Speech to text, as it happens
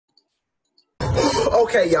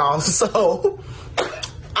Okay, y'all. So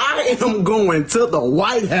I am going to the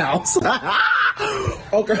White House.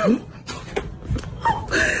 Okay.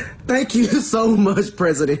 Thank you so much,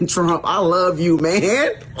 President Trump. I love you,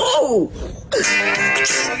 man. Oh.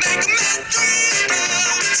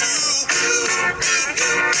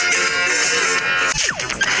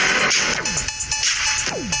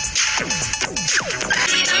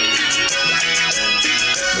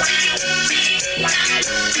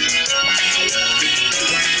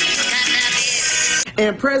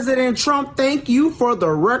 And President Trump, thank you for the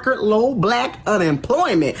record low black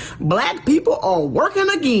unemployment. Black people are working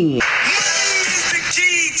again.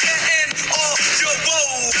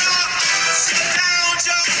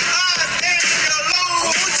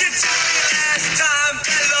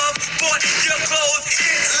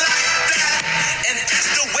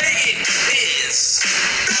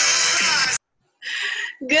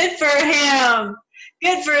 Good for him.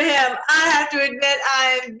 Good for him. I have to admit,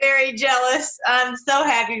 I am very jealous. I'm so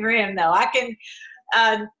happy for him, though. I can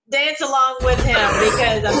dance along with him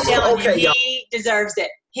because I'm telling you, he deserves it.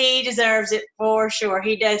 He deserves it for sure.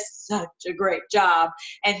 He does such a great job,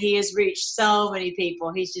 and he has reached so many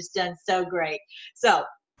people. He's just done so great. So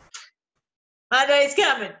my day's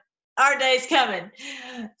coming. Our day's coming.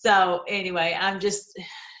 So anyway, I'm just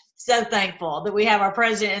so thankful that we have our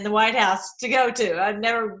president in the White House to go to. I've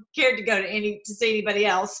never cared to go to see anybody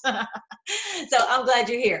else. So I'm glad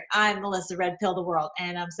you're here. I'm Melissa Red Pill the World,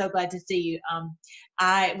 and I'm so glad to see you.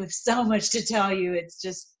 With so much to tell you. It's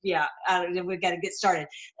just, yeah, we've got to get started.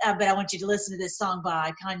 But I want you to listen to this song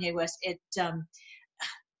by Kanye West.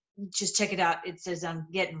 Just check it out. It says, I'm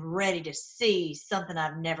getting ready to see something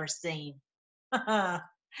I've never seen. Check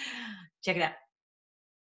it out.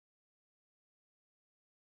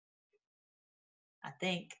 I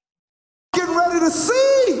think. Getting ready to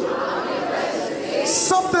see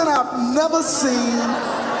something I've never seen.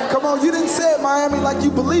 Come on, you didn't say it, Miami, like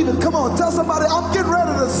you believe it. Come on, tell somebody, I'm getting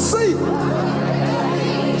ready to see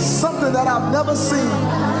something that I've never seen.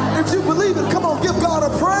 If you believe it, come on, give God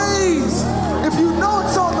a praise. If you know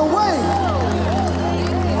it's on the way,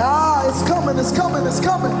 it's coming, it's coming, it's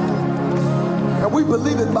coming. And we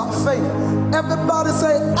believe it by faith. Everybody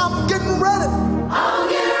say, I'm getting ready. I'm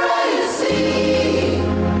getting ready to see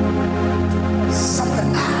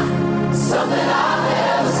something I've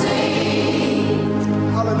never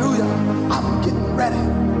seen. Hallelujah. I'm getting ready.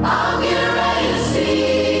 I'm getting ready to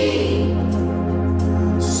see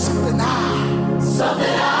something I've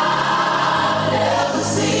never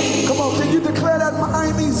seen. Come on, can you declare that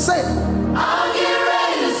behind me? Say it. I'm getting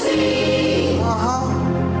ready to see.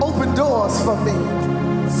 Open doors for me.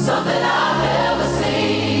 Something I've never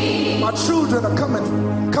seen. My children are coming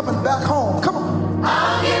back home. Come on.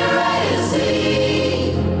 I'm getting ready to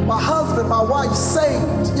see. My husband, my wife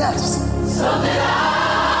saved. Yes. Something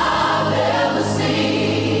I've never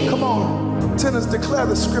seen. Come on. Tenors, declare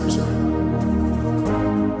the scripture.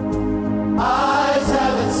 Eyes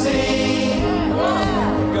haven't seen.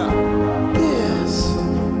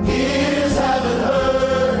 Ears haven't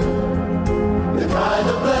heard. The kind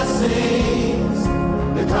of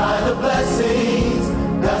blessings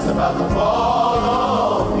that's about to fall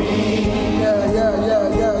on me.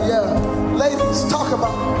 Yeah. Ladies, talk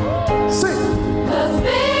about it. Sing. 'Cause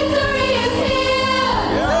victory is here.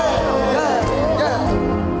 Yeah.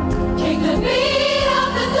 Kick the beat of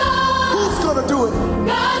the door. Who's gonna do it?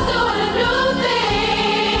 God's doing a new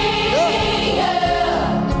thing.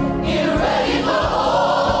 Yeah. Get ready for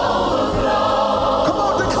overflow. Come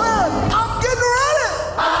on, declare it. I'm getting ready.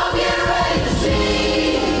 I'm getting ready to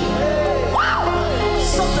see.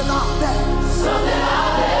 Something I've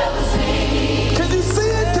never seen. Can you see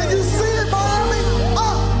it? Can you see it, Miami?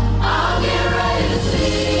 I'm getting ready to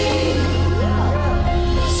see.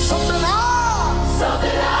 Something I've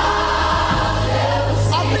never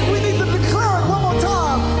seen. I think we need to declare it one more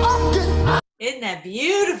time. Isn't that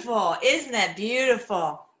beautiful? Isn't that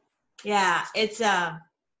beautiful? Yeah, it's not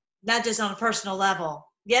just on a personal level.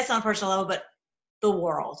 Yes, on a personal level, but the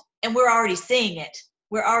world. And we're already seeing it.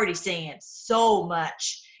 We're already seeing it. So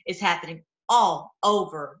much is happening all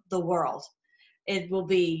over the world. It will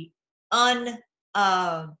be undeniable.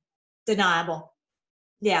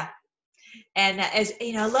 Yeah. And as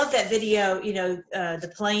you know, I love that video,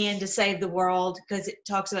 the plan to save the world, because it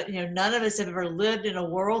talks about, none of us have ever lived in a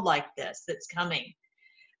world like this that's coming,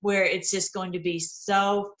 where it's just going to be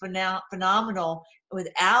so phenomenal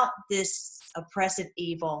without this oppressive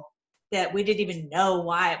evil that we didn't even know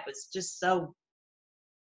why it was just so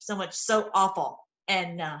awful.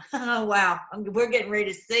 And oh, wow, we're getting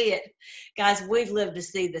ready to see it, guys. We've lived to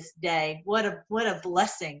see this day. What a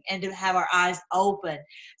blessing, and to have our eyes open.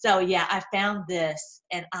 So yeah, I found this,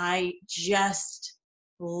 and I just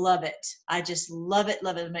love it. I just love it.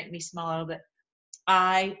 Love it. It'll make me smile a little bit.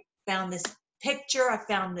 I found this picture. I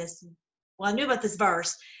found this. Well, I knew about this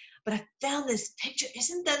verse, but I found this picture.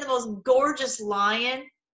 Isn't that the most gorgeous lion?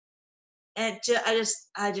 And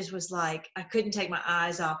I just was like, I couldn't take my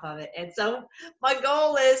eyes off of it. And so my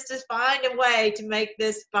goal is to find a way to make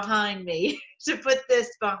this behind me, to put this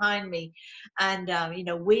behind me. And, you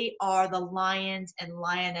know, we are the lions and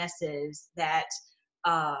lionesses that,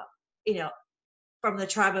 you know, from the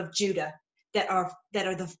tribe of Judah that are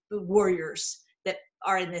the warriors that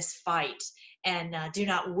are in this fight. And do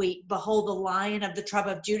not weep. Behold, the lion of the tribe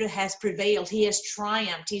of Judah has prevailed. He has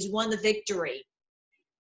triumphed. He's won the victory.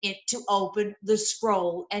 To open the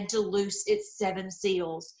scroll and to loose its 7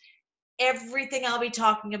 seals. Everything I'll be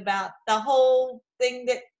talking about, the whole thing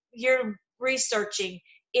that you're researching,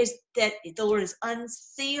 is that the Lord has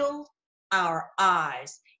unsealed our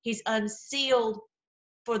eyes. He's unsealed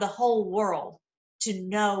for the whole world to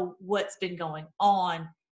know what's been going on,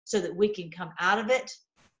 so that we can come out of it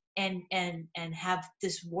and have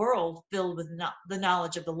this world filled with the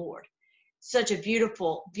knowledge of the Lord. Such a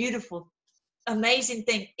beautiful, beautiful, amazing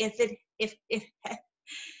thing. If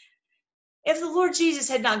the Lord Jesus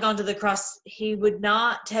had not gone to the cross, he would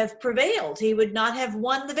not have prevailed. He would not have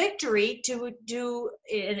won the victory to do,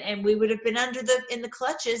 and we would have been in the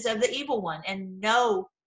clutches of the evil one, and no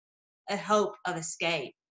a hope of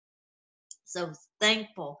escape. So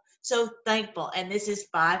thankful, so thankful. And this is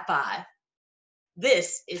 5-5.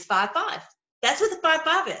 This is 5-5. That's what the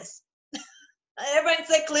 5-5 is. Everybody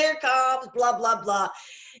say clear, calm, blah, blah, blah.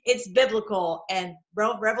 It's biblical. And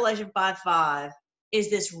Revelation 5:5 is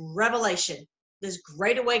this revelation, this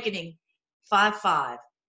great awakening. 5:5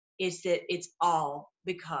 is that it's all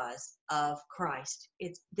because of Christ.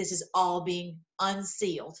 This is all being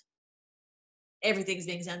unsealed. Everything's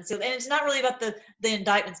being unsealed. And it's not really about the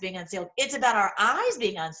indictments being unsealed. It's about our eyes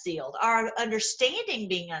being unsealed, our understanding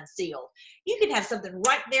being unsealed. You can have something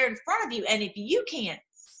right there in front of you, and if you can't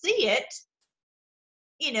see it,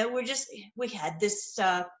 you know, we had this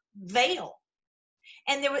veil,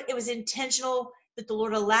 and it was intentional that the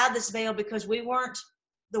Lord allowed this veil, because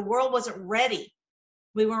the world wasn't ready.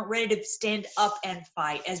 We weren't ready to stand up and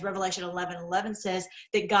fight. As Revelation 11:11 says,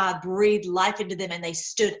 that God breathed life into them and they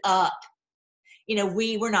stood up. You know,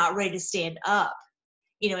 we were not ready to stand up,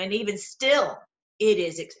 you know, and even still it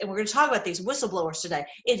is, and we're going to talk about these whistleblowers today.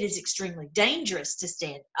 It is extremely dangerous to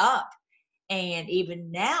stand up. And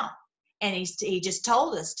even now, and he just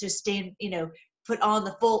told us to stand, you know, put on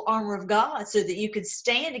the full armor of God, so that you could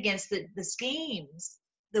stand against the schemes,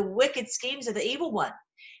 the wicked schemes of the evil one.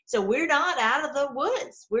 So we're not out of the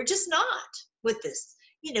woods. We're just not with this,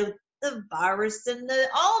 you know, the virus and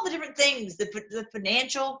all the different things, the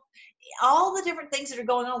financial, all the different things that are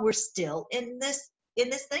going on. We're still in this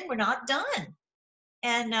thing. We're not done.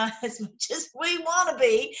 And as much as we want to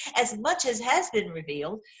be, as much as has been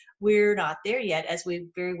revealed, we're not there yet, as we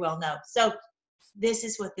very well know. So this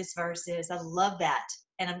is what this verse is. I love that.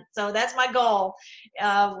 And so that's my goal.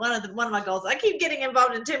 One of my goals. I keep getting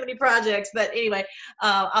involved in too many projects, but anyway,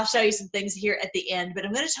 I'll show you some things here at the end. But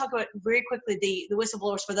I'm going to talk about very quickly the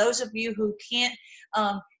whistleblowers. For those of you who can't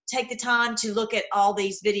take the time to look at all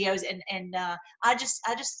these videos, and I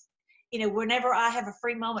just, you know, whenever I have a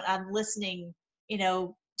free moment, I'm listening, you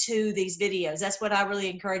know, to these videos. That's what I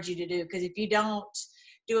really encourage you to do, because if you don't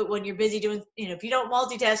do it when you're busy doing, you know, if you don't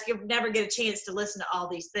multitask, you'll never get a chance to listen to all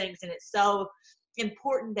these things. And it's so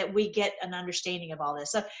important that we get an understanding of all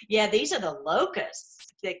this. So yeah, these are the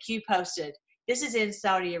locusts that Q posted. This is in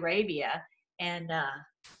Saudi Arabia, and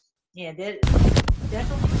yeah, they're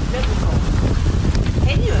definitely biblical.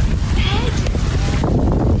 Can you imagine?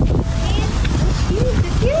 They're huge.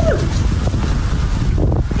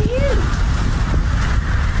 They're huge.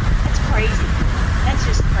 That's crazy. That's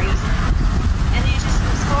just crazy. And it's just,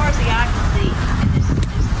 as far as the eye can see, and this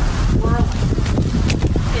whirling,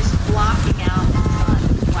 just blocking out the sun.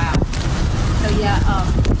 Wow. So yeah,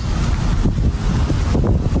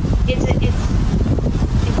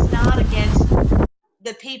 it's not against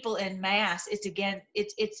the people en masse. It's again,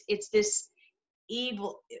 it's this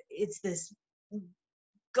evil. It's this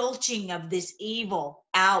gulching of this evil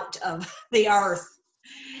out of the earth,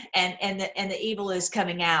 and the evil is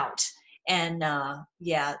coming out. And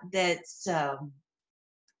yeah, that's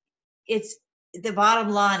it's the bottom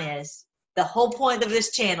line is, the whole point of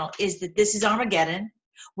this channel is that this is Armageddon.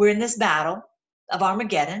 We're in this battle of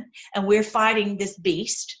Armageddon, and we're fighting this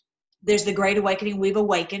beast. there's the Great Awakening. We've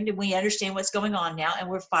awakened and we understand what's going on now, and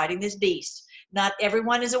we're fighting this beast. Not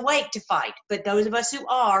everyone is awake to fight, but those of us who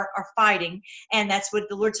are fighting. And that's what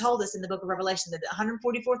the Lord told us in the book of Revelation, that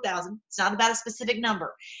 144,000, it's not about a specific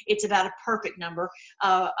number. It's about a perfect number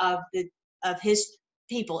of his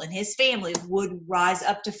people and his family would rise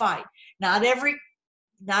up to fight. Not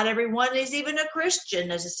everyone is even a Christian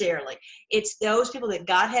necessarily. It's those people that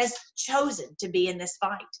God has chosen to be in this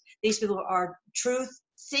fight. These people are truth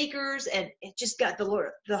seekers, and it just got the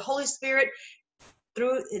Lord, the Holy Spirit,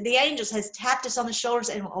 through the angels, has tapped us on the shoulders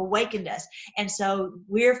and awakened us. And so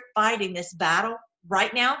we're fighting this battle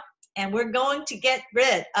right now, and we're going to get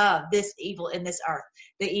rid of this evil in this earth,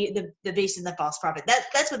 the beast and the false prophet.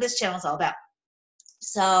 That's what this channel is all about.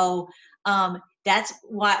 So that's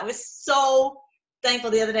why I was so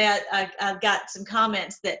thankful the other day. I got some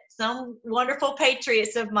comments that some wonderful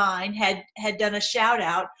patriots of mine had done a shout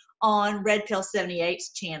out on Red Pill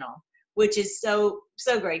 78's channel, which is so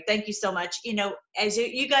great. Thank you so much. You know, as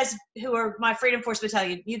you guys who are my Freedom Force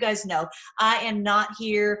Battalion, you guys know I am not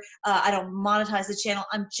here. I don't monetize the channel.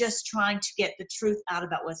 I'm just trying to get the truth out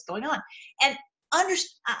about what's going on. And I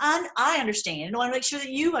understand, and I want to make sure that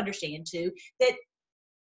you understand too, that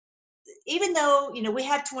even though, you know, we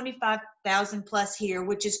have 25,000 plus here,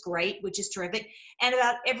 which is great, which is terrific, and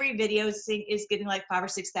about every video is getting like 5,000 or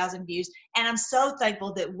 6,000 views, and I'm so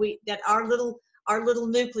thankful that our little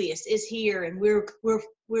nucleus is here, and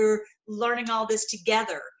we're learning all this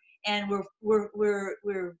together, and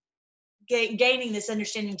we're gaining this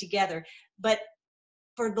understanding together. But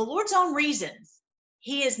for the Lord's own reasons,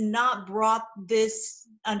 He has not brought this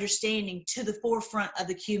understanding to the forefront of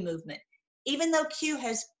the Q movement, even though Q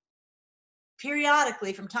has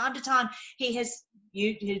periodically, from time to time,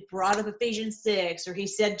 he brought up Ephesians 6, or he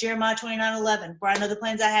said Jeremiah 29:11, for I know the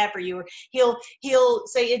plans I have for you, or he'll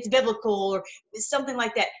say it's biblical or something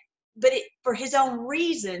like that. But for his own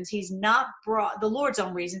reasons, he's not brought, the Lord's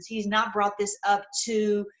own reasons, he's not brought this up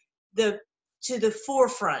to the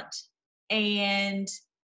forefront. And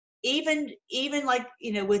even like,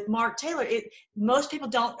 you know, with Mark Taylor, most people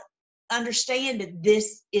don't understand that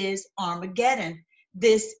this is Armageddon.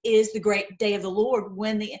 This is the great day of the Lord,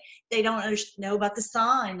 when they don't know about the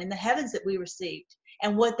sign in the heavens that we received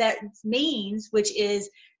and what that means, which is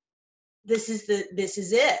this is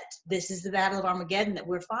it. This is the battle of Armageddon that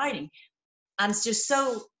we're fighting. I'm just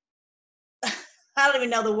so I don't even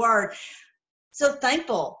know the word. So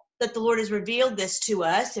thankful that the Lord has revealed this to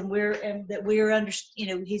us, and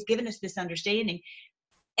He's given us this understanding.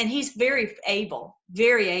 And He's very able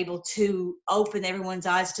to open everyone's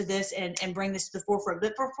eyes to this and bring this to the forefront.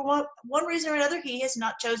 But for one reason or another, He has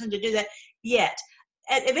not chosen to do that yet.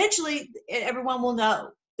 And eventually, everyone will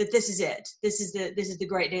know that this is it. This is the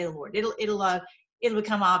great day of the Lord. It'll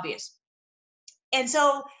become obvious. And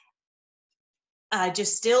so, I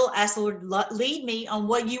just still ask the Lord, lead me on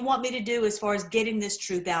what you want me to do as far as getting this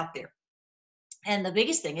truth out there. And the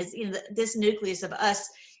biggest thing is, you know, this nucleus of us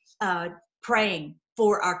praying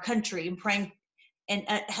for our country and praying and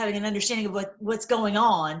having an understanding of what's going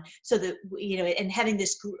on, so that, you know, and having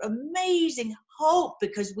this amazing hope,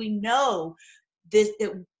 because we know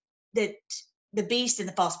that the beast and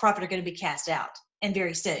the false prophet are going to be cast out, and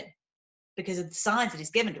very soon, because of the signs that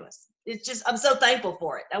He's given to us. It's just, I'm so thankful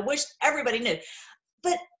for it. I wish everybody knew,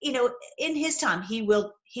 but, you know, in His time, He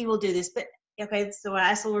will do this. But okay, so I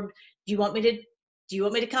asked the Lord, do you want me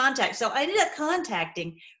to contact? So I ended up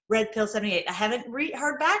contacting Red Pill 78. I haven't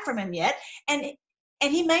heard back from him yet, and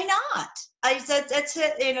he may not. I said that's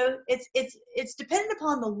it. You know, it's dependent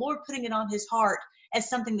upon the Lord putting it on His heart as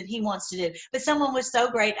something that He wants to do. But someone was so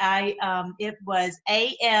great. It was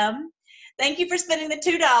AM. Thank you for spending the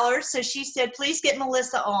 $2. So she said, please get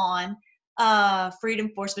Melissa on Freedom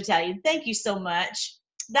Force Battalion. Thank you so much.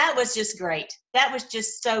 That was just great. That was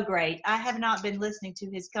just so great. I have not been listening to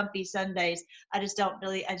his Comfy Sundays.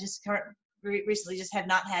 Recently just have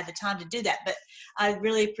not had the time to do that, but I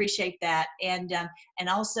really appreciate that. And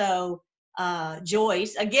also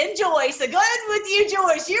Joyce, again, with you,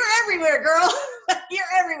 Joyce, you're everywhere, girl. You're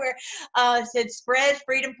everywhere. Said spread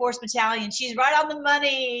Freedom Force Battalion. She's right on the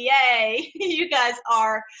money. Yay. You guys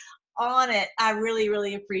are on it. I really,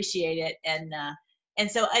 really appreciate it. And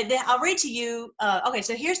so I'll read to you. Okay,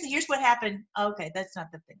 so here's what happened. Okay, that's not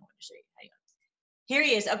the thing I want to show you. Hang on. Here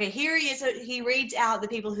he is. Okay, here he is. He reads out the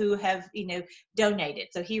people who have, you know, donated.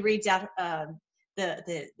 So he reads out the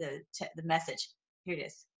message. Here it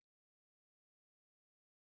is.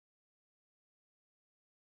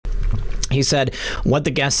 He said, what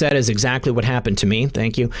the guest said is exactly what happened to me.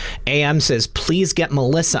 Thank you. AM says, please get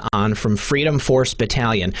Melissa on from Freedom Force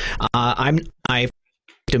Battalion. I have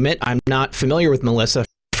to admit, I'm not familiar with Melissa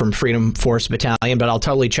from Freedom Force Battalion, but I'll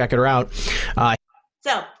totally check it out.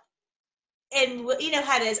 So, and you know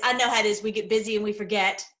how it is. I know how it is. We get busy and we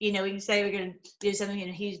forget. You know, we can say we're going to do something,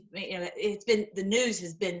 and it's been, the news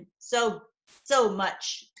has been so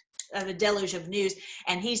much of a deluge of news,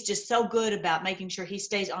 and he's just so good about making sure he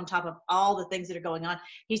stays on top of all the things that are going on.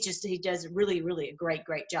 He does really a great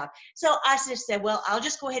job. So I just said, well, I'll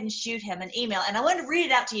just go ahead and shoot him an email, and I wanted to read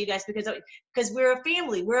it out to you guys because we're a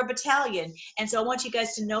family, we're a battalion, and so I want you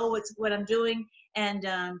guys to know what I'm doing, and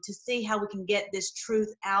to see how we can get this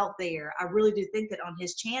truth out there. I really do think that on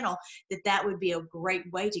his channel that would be a great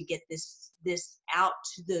way to get this out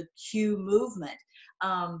to the Q movement.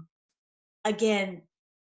 Again,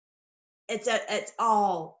 it's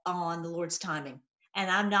all on the Lord's timing, and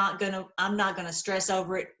I'm not gonna stress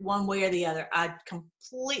over it one way or the other. I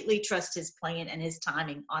completely trust His plan and His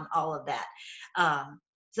timing on all of that.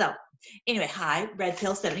 So anyway, hi, Red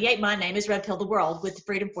Pill 78. My name is Red Pill the World with the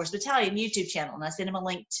Freedom Force Battalion YouTube channel, and I sent him a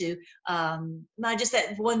link to just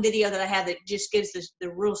that one video that I have that just gives the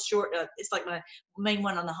real short. It's like my main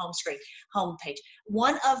one on the home page.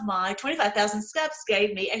 One of my 25,000 subs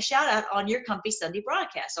gave me a shout out on your Comfy Sunday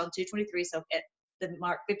broadcast on 223. So at the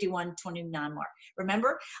mark 5129 mark.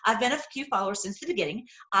 Remember, I've been a Q follower since the beginning.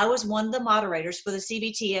 I was one of the moderators for the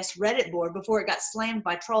CBTS Reddit board before it got slammed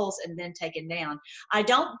by trolls and then taken down. I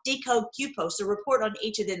don't decode Q posts or report on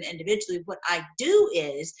each of them individually. What I do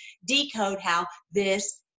is decode how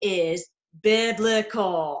this is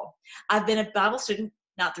biblical. I've been a Bible student,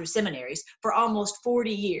 not through seminaries, for almost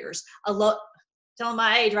 40 years. Telling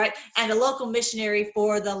my age, right? And a local missionary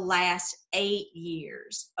for the last 8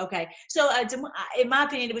 years. Okay. So in my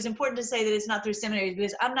opinion, it was important to say that it's not through seminaries,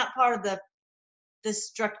 because I'm not part of the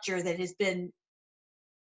structure that has been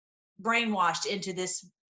brainwashed into this.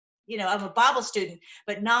 I'm a Bible student,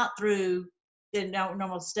 but not through the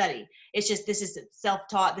normal study. It's just, this is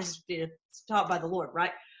self-taught. This is taught by the Lord,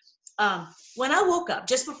 right? When I woke up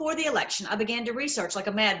just before the election, I began to research like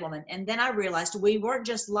a madwoman, and then I realized we weren't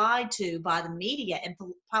just lied to by the media and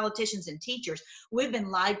politicians and teachers. We've been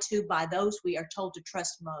lied to by those we are told to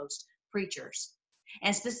trust most, preachers,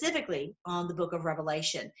 and specifically on the book of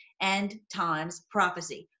Revelation, end times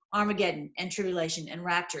prophecy, Armageddon and tribulation and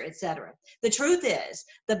rapture, etc. The truth is,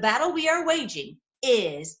 the battle we are waging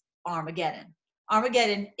is Armageddon.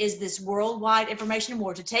 Armageddon is this worldwide information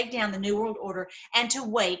war to take down the New World Order and to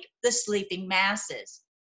wake the sleeping masses.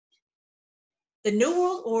 The New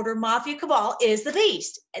World Order mafia cabal is the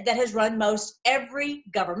beast that has run most every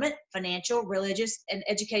government, financial, religious, and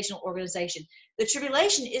educational organization. The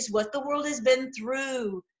tribulation is what the world has been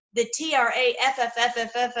through. The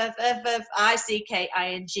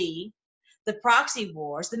TRAFFFFFFFICKING, the proxy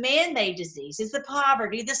wars, the man-made diseases, the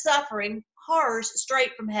poverty, the suffering, horrors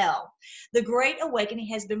straight from hell. The Great Awakening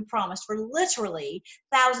has been promised for literally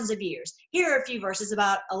thousands of years. Here are a few verses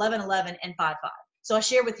about 11:11 and 5:5. So I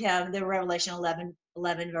share with him the Revelation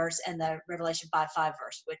 11:11 verse and the Revelation 5:5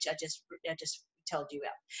 verse, which I just told you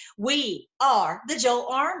about. We are the Joel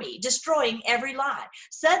army, destroying every lie.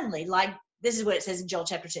 Suddenly, this is what it says in Joel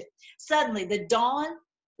chapter 2. Suddenly,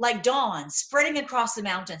 like dawn spreading across the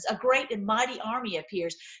mountains, a great and mighty army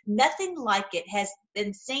appears. Nothing like it has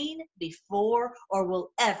been seen before or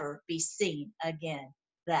will ever be seen again.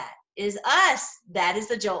 That is us. That is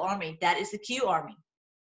the Joel army. That is the Q army.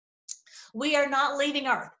 We are not leaving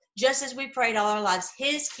earth. Just as we prayed all our lives,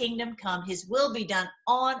 His kingdom come, His will be done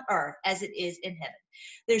on earth as it is in heaven.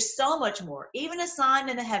 There's so much more, even a sign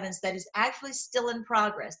in the heavens that is actually still in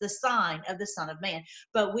progress, the sign of the Son of Man.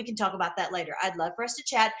 But we can talk about that later. I'd love for us to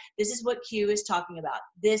chat. This is what Q is talking about.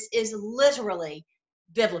 This is literally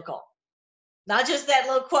biblical. Not just that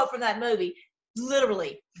little quote from that movie,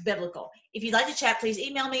 literally biblical. If you'd like to chat, please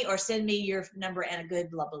email me or send me your number and a good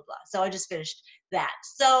blah, blah, blah. So I just finished that.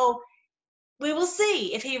 So we will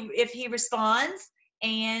see if he responds.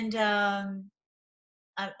 And,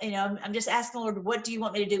 I'm just asking the Lord, what do you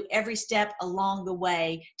want me to do every step along the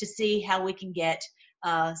way to see how we can get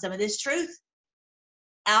some of this truth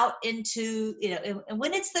out into, and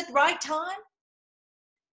when it's the right time,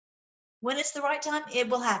 it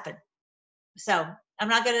will happen. So I'm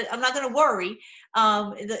not gonna worry.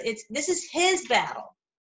 This is His battle.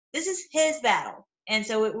 This is His battle, and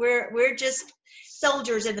so we're just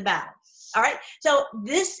soldiers in the battle. All right. So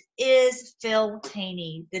this is Phil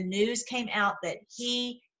Taney. The news came out that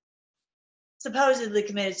he supposedly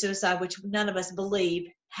committed suicide, which none of us believe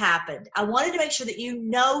happened. I wanted to make sure that you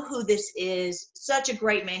know who this is. Such a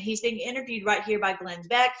great man. He's being interviewed right here by Glenn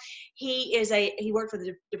Beck. He worked for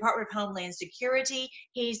the Department of Homeland Security.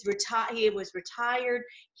 He was retired.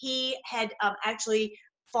 He had actually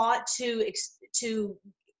fought to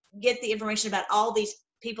get the information about all these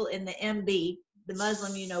people in the MB, the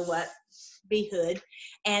Muslim, you know what, B-hood,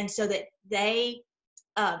 and so that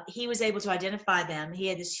he was able to identify them. He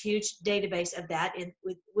had this huge database of that,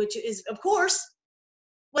 which is, of course,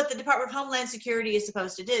 what the Department of Homeland Security is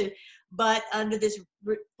supposed to do. But under this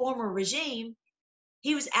former regime,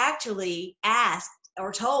 he was actually asked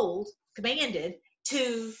or told, commanded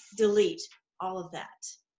to delete all of that,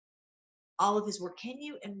 all of his work. Can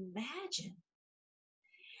you imagine?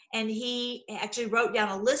 And he actually wrote down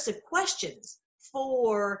a list of questions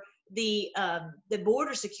for the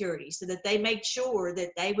border security, so that they made sure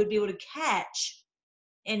that they would be able to catch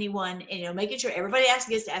anyone, making sure everybody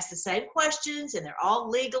gets to ask the same questions and they're all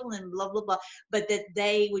legal and blah, blah, blah, but that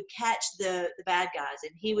they would catch the bad guys.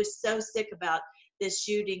 And he was so sick about this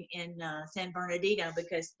shooting in San Bernardino,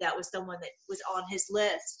 because that was someone that was on his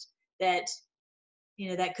list that,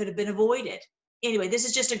 that could have been avoided. Anyway, this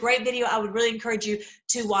is just a great video. I would really encourage you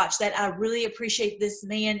to watch that. I really appreciate this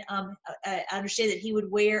man. I understand that he would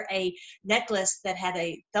wear a necklace that had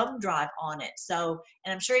a thumb drive on it. So,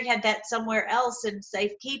 and I'm sure he had that somewhere else in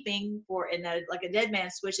safekeeping like a dead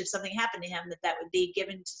man's switch. If something happened to him, that would be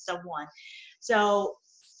given to someone. So,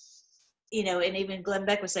 and even Glenn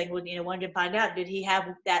Beck was saying, well, wanted to find out, did he have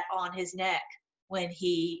that on his neck when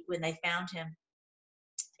they found him?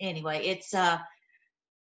 Anyway,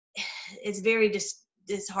 it's very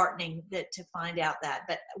disheartening to find out that.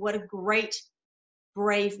 But what a great,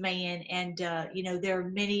 brave man. And there are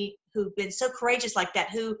many who've been so courageous like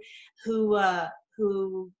that, who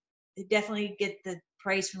definitely get the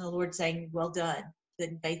praise from the Lord, saying, well done, good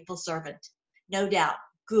and faithful servant. No doubt,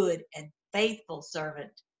 good and faithful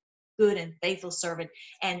servant. Good and faithful servant,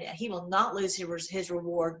 and he will not lose his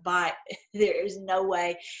reward. By there is no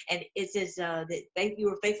way. And it says that you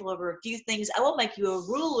were faithful over a few things, I will make you a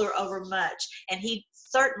ruler over much. And he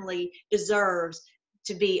certainly deserves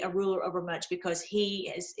to be a ruler over much, because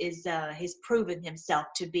he has proven himself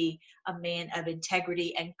to be a man of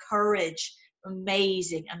integrity and courage.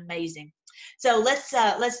 Amazing. So let's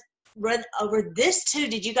run over this too.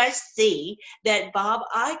 Did you guys see that Bob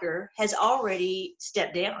Iger has already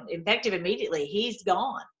stepped down, effective immediately? He's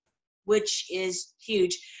gone, which is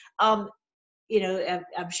huge. I'm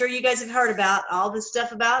sure you guys have heard about all the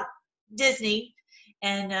stuff about Disney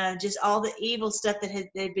and just all the evil stuff that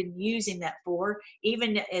they've been using that for,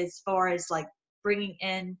 even as far as like bringing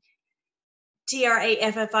in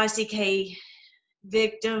TRAFFICK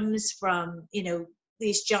victims from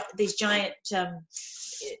these giant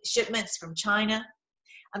shipments from China.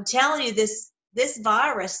 I'm telling you, this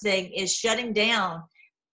virus thing is shutting down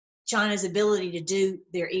China's ability to do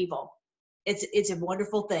their evil. It's a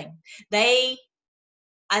wonderful thing.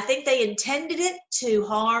 I think they intended it to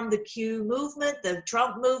harm the Q movement, the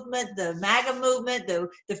Trump movement, the MAGA movement,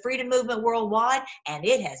 the freedom movement worldwide, and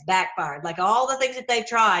it has backfired. Like all the things that they've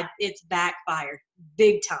tried, it's backfired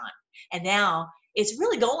big time. And now it's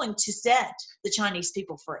really going to set the Chinese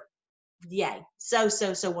people free. Yay. So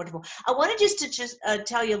wonderful. I wanted just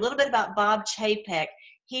tell you a little bit about Bob Chapek.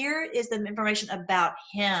 Here is the information about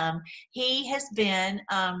him. He has been,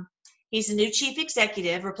 he's the new chief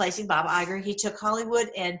executive, replacing Bob Iger. He took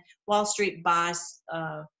Hollywood and Wall Street that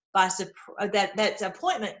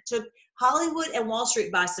appointment took Hollywood and Wall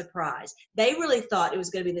Street by surprise. They really thought it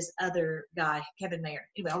was going to be this other guy, Kevin Mayer.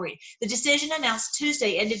 Anyway, I'll read. The decision announced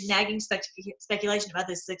Tuesday ended nagging speculation about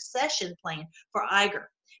the succession plan for Iger.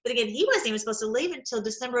 But again, he wasn't even supposed to leave until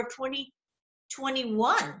December of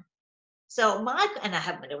 2021. So and I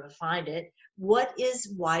haven't been able to find it. Why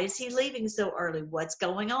is he leaving so early? What's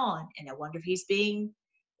going on? And I wonder if he's being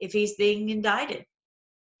indicted.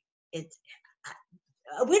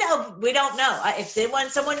 We don't know. If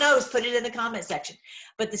someone knows, put it in the comment section.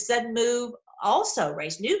 But the sudden move also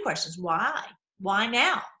raised new questions. Why? Why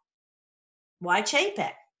now? Why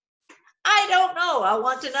Chapek? I don't know. I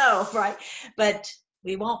want to know, right? But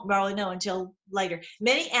we won't really know until later.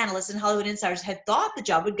 Many analysts and Hollywood insiders had thought the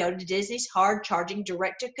job would go to Disney's hard-charging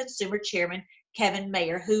direct-to-consumer chairman, Kevin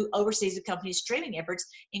Mayer, who oversees the company's streaming efforts,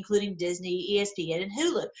 including Disney, ESPN, and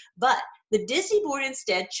Hulu. But the Disney board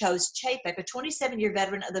instead chose Chapek, a 27-year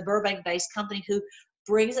veteran of the Burbank-based company who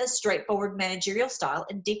brings a straightforward managerial style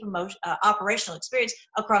and deep operational experience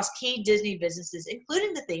across key Disney businesses,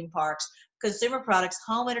 including the theme parks, consumer products,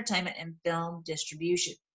 home entertainment, and film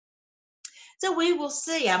distribution. So we will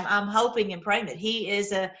see. I'm hoping and praying that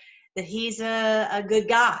he's a good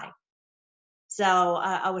guy. So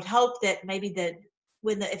I would hope that maybe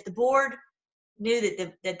if the board knew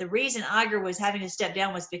that the reason Iger was having to step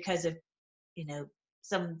down was because of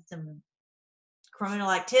some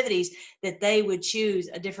criminal activities, that they would choose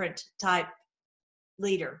a different type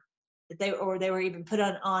leader that they were even put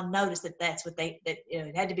on notice that that's what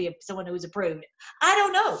it had to be someone who was approved. I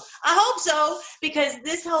don't know. I hope so, because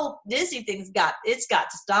this whole Disney thing's got to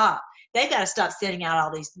stop. They've got to stop sending out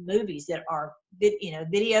all these movies that are,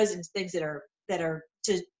 videos and things that are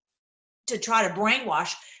to try to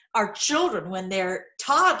brainwash our children when they're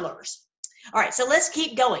toddlers. All right, so let's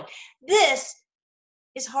keep going. This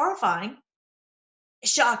is horrifying,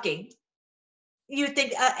 shocking. You would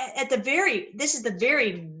think this is the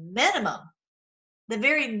very minimum. The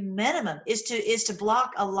very minimum is to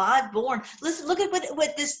block a live born. Listen, look at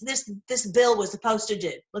what this bill was supposed to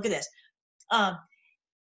do. Look at this.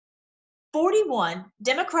 41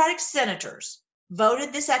 Democratic senators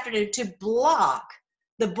voted this afternoon to block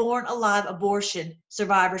the Born Alive Abortion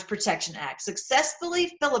Survivors Protection Act,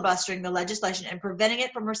 successfully filibustering the legislation and preventing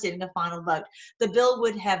it from receiving a final vote. The bill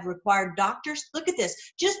would have required doctors, look at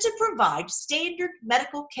this, just to provide standard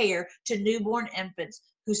medical care to newborn infants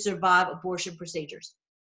who survive abortion procedures.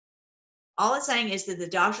 All it's saying is that the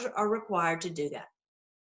doctors are required to do that,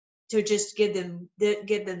 to just give them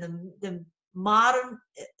the modern,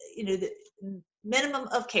 the minimum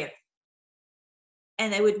of care,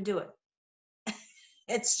 and they wouldn't do it.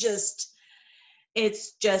 It's just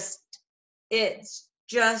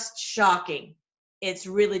shocking. It's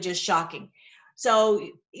really just shocking. So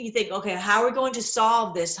you think, okay, how are we going to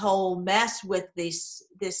solve this whole mess with the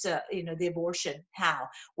abortion? How?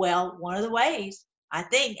 Well, one of the ways, I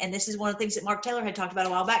think, and this is one of the things that Mark Taylor had talked about a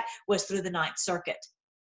while back, was through the Ninth Circuit,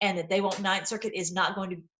 and that Ninth Circuit is not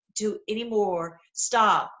going to anymore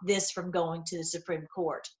stop this from going to the Supreme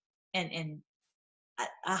Court. And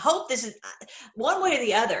I hope this is one way or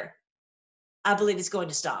the other. I believe it's going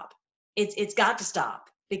to stop. It's got to stop,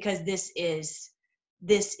 because this is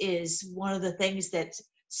one of the things that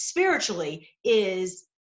spiritually is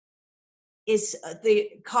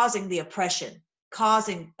causing the oppression,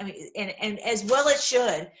 and as well it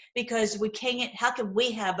should, because we can't. How can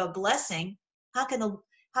we have a blessing? How can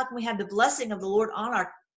we have the blessing of the Lord on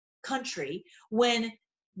our country when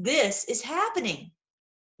this is happening?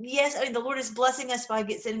 Yes, the Lord is blessing us by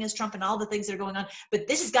sending us Trump and all the things that are going on, but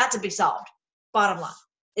this has got to be solved. Bottom line,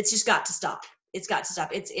 it's just got to stop. It's got to stop.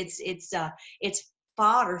 It's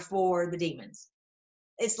fodder for the demons.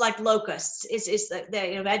 It's like locusts.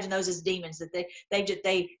 They imagine those as demons, that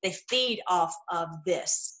they feed off of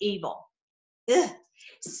this evil. Ugh.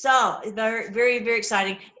 So very, very, very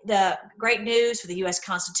exciting. The great news for the U.S.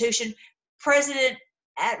 Constitution: President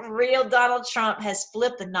real Donald Trump has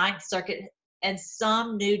flipped the Ninth Circuit, and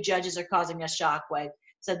some new judges are causing a shockwave.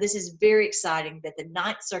 So this is very exciting, that the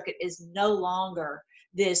Ninth Circuit is no longer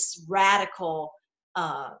this radical,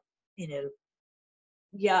 arm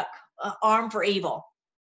for evil.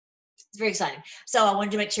 It's very exciting. So I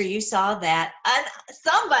wanted to make sure you saw that. And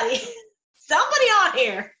somebody on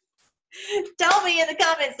here, tell me in the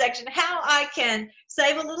comment section how I can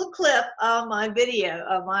save a little clip of my video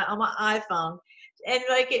on my iPhone and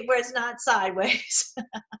make it where it's not sideways.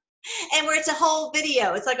 And where it's a whole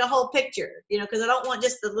video, it's like a whole picture, because I don't want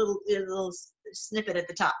just the little snippet at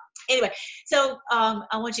the top. Anyway, so I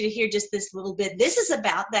want you to hear just this little bit. This is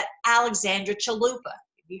about that Alexandra Chalupa.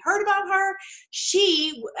 Have you heard about her?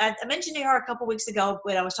 I mentioned her a couple weeks ago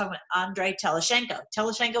when I was talking about Andrei Teleshenko.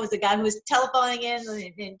 Teleshenko was the guy who was telephoning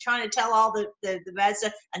in and trying to tell all the bad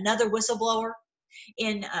stuff, another whistleblower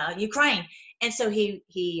in Ukraine. And so he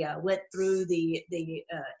went through the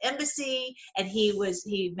embassy, and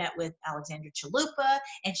he met with Alexandra Chalupa,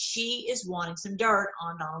 and she is wanting some dirt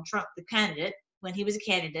on Donald Trump, the candidate, when he was a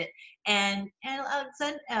candidate. And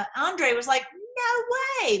Andre was like, no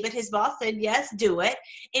way. But his boss said, yes, do it.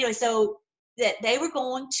 Anyway, so that they were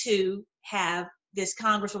going to have this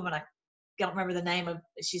congresswoman, I don't remember the name of,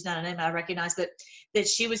 she's not a name I recognize, but that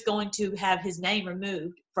she was going to have his name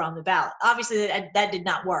removed from the ballot. Obviously that did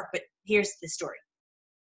not work, but here's the story.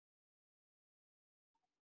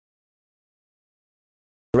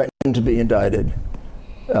 Threatened to be indicted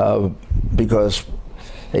because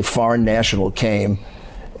a foreign national came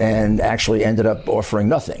and actually ended up offering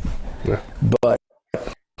nothing. Yeah. But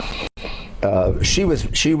she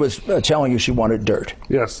was telling you she wanted dirt.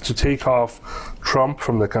 Yes, to take off Trump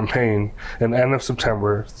from the campaign in the end of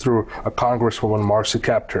September through a Congresswoman, Marcy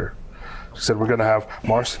Kaptur. She said, we're going to have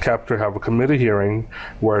Marcy Kaptur have a committee hearing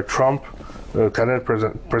where Trump,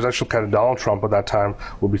 presidential candidate Donald Trump at that time,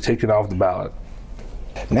 will be taken off the ballot.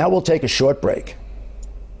 Now we'll take a short break.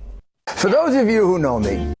 For those of you who know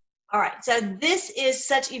me. All right, so this is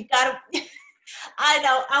you've got to, I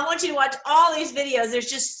know, I want you to watch all these videos. They're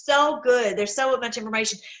just so good. There's so much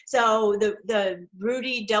information. So the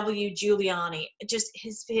Rudy W. Giuliani, just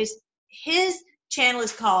his channel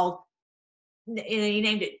is called he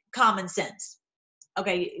named it Common Sense.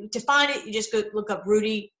 Okay, to find it, you just go look up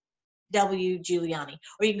Rudy W. Giuliani,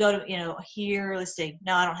 or you can go to, here, let's see.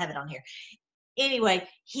 No, I don't have it on here. Anyway,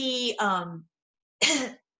 he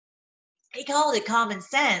he called it Common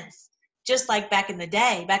Sense, just like back in the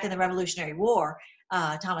day, back in the Revolutionary War.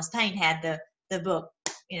 Thomas Paine had the book,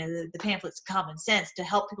 the pamphlets Common Sense, to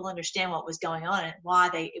help people understand what was going on and why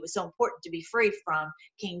it was so important to be free from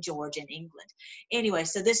King George in England. Anyway,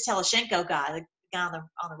 so this Teleshenko guy, the guy on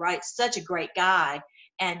the right, such a great guy,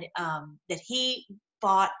 and that he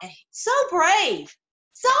fought, so brave.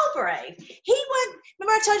 He went,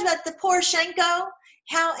 remember I told you about the Poroshenko,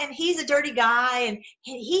 and he's a dirty guy, and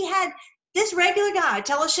he had this regular guy,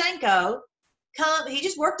 Teleshenko, come, he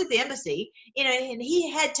just worked at the embassy, and he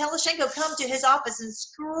had Teleshenko come to his office and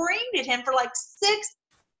screamed at him for like 6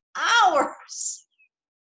 hours.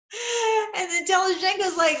 And then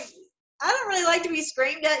Teleshenko's like, I don't really like to be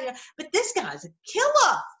screamed at, but this guy's a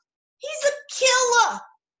killer. He's a killer.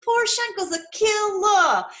 Poroshenko's a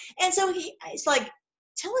killer. And so it's like,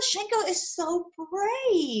 Teleshenko is so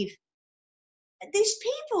brave. These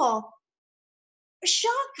people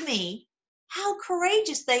shock me how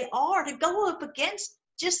courageous they are to go up against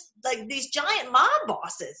just like these giant mob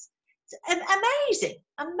bosses. It's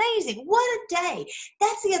amazing. What a day.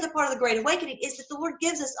 That's the other part of the Great Awakening, is that the Lord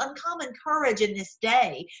gives us uncommon courage in this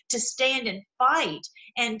day to stand and fight.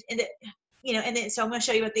 And then, so I'm going to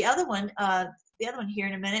show you what the other one here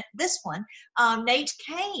in a minute, this one, Nate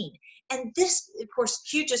Kane. And this, of course,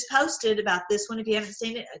 Q just posted about this one. If you haven't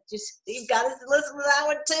seen it, you've got to listen to that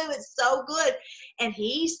one too. It's so good. And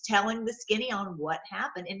he's telling the skinny on what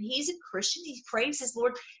happened. And he's a Christian. He prays his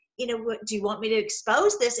Lord, what do you want me to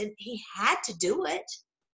expose this? And he had to do it.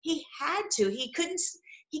 He had to. He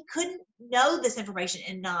couldn't know this information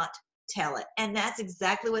and not tell it. And that's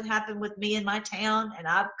exactly what happened with me in my town. And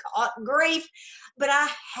I've caught grief, but I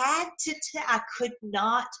had to tell. I could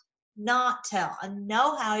not tell. I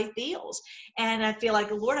know how he feels. And I feel like,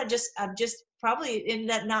 Lord, I've just probably ended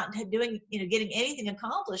up not doing, getting anything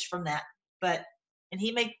accomplished from that. And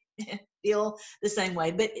he may feel the same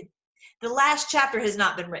way, but the last chapter has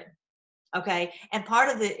not been written. Okay. And part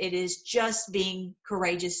of it is just being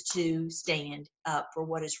courageous to stand up for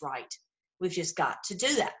what is right. We've just got to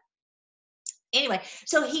do that. Anyway,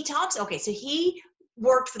 so he talks, so he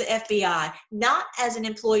worked for the FBI, not as an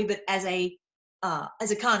employee, but as a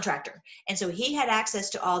contractor. And so he had access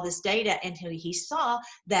to all this data, and he saw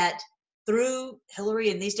that through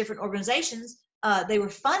Hillary and these different organizations, they were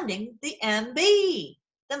funding the MB,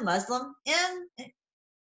 the Muslim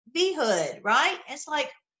MB hood, right? It's like,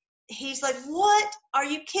 he's like, what? Are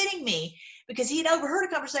you kidding me? Because he had overheard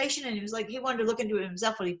a conversation, and he was like, he wanted to look into it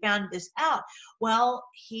himself when he found this out. Well,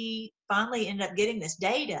 he finally ended up getting this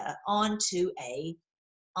data onto a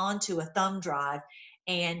thumb drive.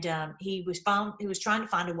 And he was trying to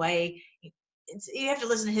find a way. You have to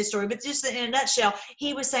listen to his story, but just in a nutshell,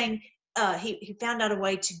 he was saying he found out a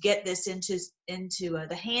way to get this into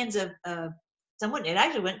the hands of someone. It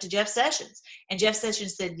actually went to Jeff Sessions, and Jeff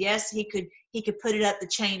Sessions said yes, he could put it up the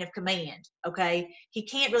chain of command. Okay, he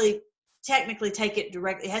can't really technically take it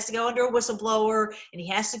directly. It has to go under a whistleblower, and he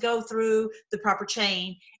has to go through the proper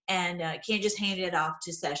chain, and can't just hand it off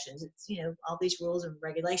to Sessions. It's all these rules and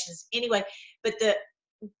regulations. Anyway, but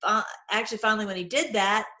actually finally when he did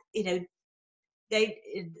that, I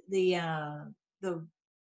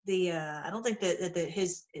don't think that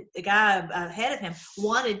the guy ahead of him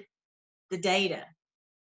wanted the data.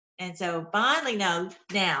 And so finally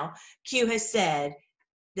now Q has said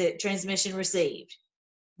that transmission received.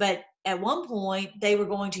 But at one point they were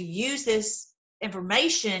going to use this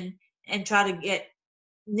information and try to get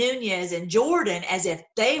Nunez and Jordan as if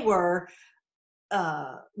they were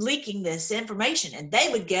leaking this information, and they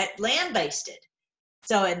would get land-basted.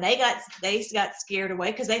 So, and they got scared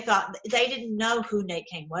away because they thought, they didn't know who Nate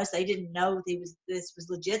Kane was. They didn't know this was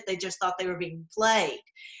legit. They just thought they were being played,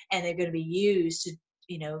 and they're going to be used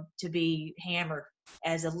to be hammered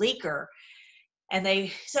as a leaker. And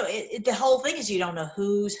the whole thing is, you don't know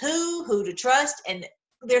who's who to trust, and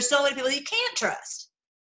there's so many people you can't trust.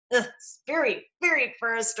 Ugh, it's very, very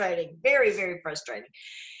frustrating. Very, very frustrating.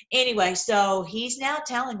 Anyway, so he's now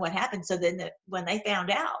telling what happened. So then when they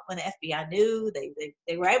found out, when the FBI knew, they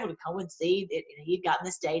were able to go and see that he'd gotten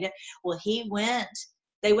this data. Well,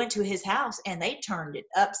 they went to his house, and they turned it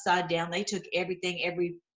upside down. They took everything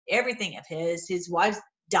of his wife's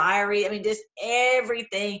diary. I mean, just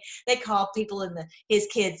everything. They called people in his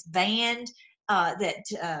kids' band. They're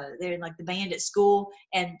in like the band at school,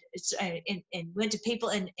 and went to people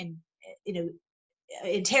and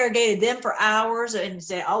interrogated them for hours and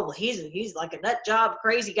said, oh, well, he's like a nut job,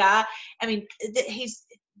 crazy guy. I mean,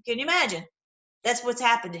 can you imagine? That's what's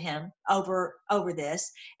happened to him over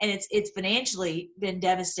this. And it's financially been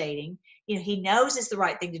devastating. You know, he knows it's the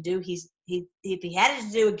right thing to do. If he had it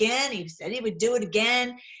to do again, he said he would do it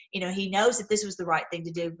again. You know, he knows that this was the right thing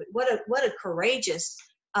to do. But what a courageous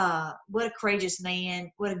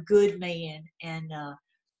man, what a good man. And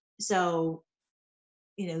so,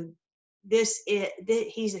 you know,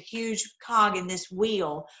 he's a huge cog in this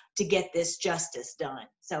wheel to get this justice done.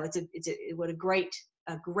 So what a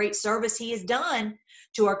great service he has done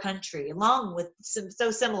to our country, along with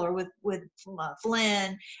so similar with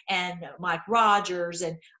Flynn and Mike Rogers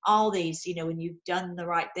and all these. You know, when you've done the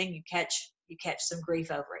right thing, you catch some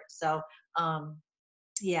grief over it. So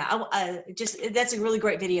yeah, that's a really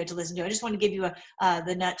great video to listen to. I just want to give you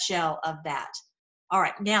the nutshell of that. All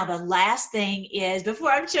right, now the last thing is,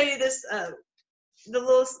 before I show you this, the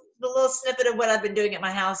little snippet of what I've been doing at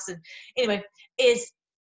my house, and anyway, is,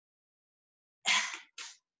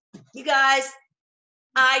 you guys,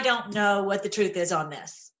 I don't know what the truth is on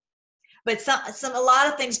this, but a lot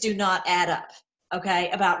of things do not add up,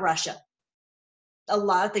 okay, about Russia. A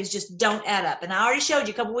lot of things just don't add up. And I already showed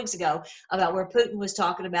you a couple weeks ago about where Putin was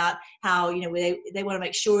talking about how, you know, they want to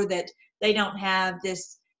make sure that they don't have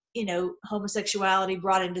this, you know, homosexuality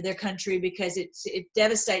brought into their country because it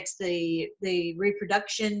devastates the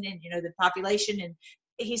reproduction and, you know, the population. And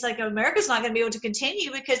he's like, America's not going to be able to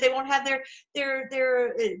continue because they won't have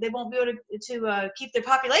they won't be able to keep their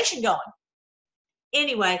population going.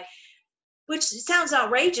 Anyway, which sounds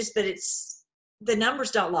outrageous, but the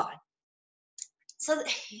numbers don't lie. So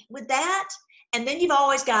with that, and then you've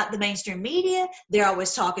always got the mainstream media. They're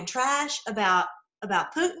always talking trash about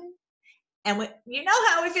Putin. And you know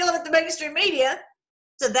how we feel about the mainstream media.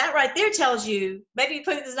 So that right there tells you maybe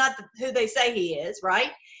Putin is not who they say he is,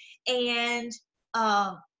 right? And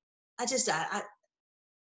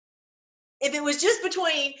if it was just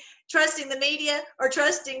between trusting the media or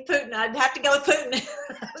trusting Putin, I'd have to go with Putin.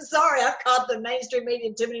 I'm sorry, I've caught the mainstream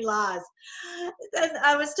media too many lies. And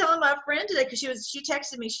I was telling my friend today, because she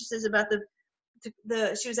texted me, she says about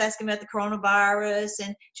she was asking about the coronavirus,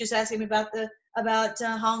 and she was asking me about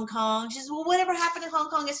Hong Kong. She says, well, whatever happened in Hong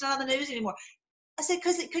Kong? It's not on the news anymore. I said,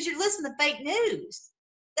 because you're listening to fake news.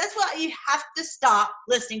 That's why you have to stop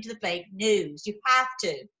listening to the fake news. You have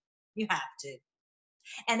to.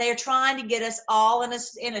 And they're trying to get us all in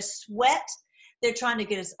a sweat. They're trying to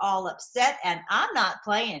get us all upset, and I'm not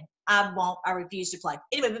playing. I refuse to play.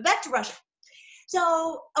 Anyway, but back to Russia.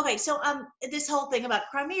 So, okay, so this whole thing about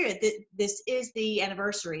Crimea, this is the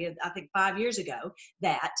anniversary of, I think, 5 years ago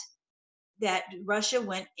that Russia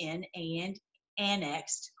went in and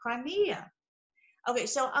annexed Crimea. Okay,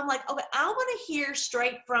 so I'm like, okay, I want to hear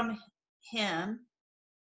straight from him.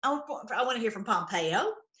 I want to hear from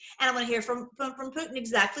Pompeo, and I want to hear from Putin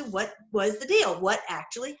exactly what was the deal, what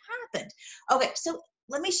actually happened. Okay, so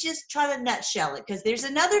let me just try to nutshell it, because there's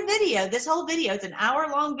another video. This whole video, it's an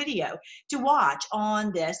hour-long video to watch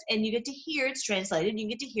on this, and you get to hear, it's translated, you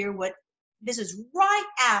get to hear what this is right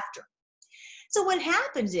after. So what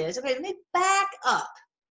happens is, okay, let me back up.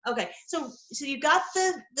 Okay, so you got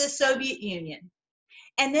the Soviet Union,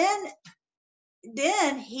 and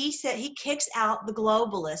then he said he kicks out the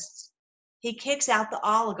globalists. He kicks out the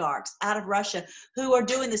oligarchs out of Russia, who are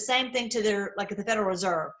doing the same thing to their, like, the Federal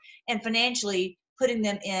Reserve, and financially putting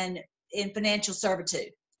them in financial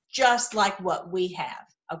servitude, just like what we have.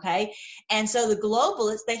 Okay, and so the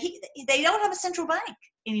globalists, they don't have a central bank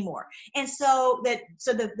anymore, and so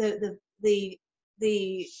the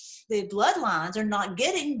bloodlines are not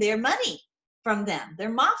getting their money from them,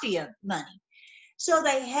 their mafia money. So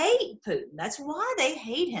they hate Putin. That's why they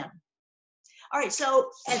hate him. All right,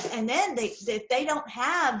 so and then they don't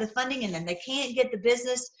have the funding in them. They can't get the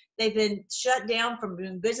business. They've been shut down from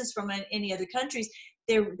doing business from any other countries.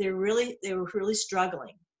 They were really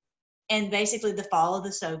struggling. And basically the fall of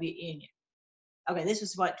the Soviet Union. Okay, this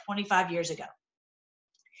was 25 years ago.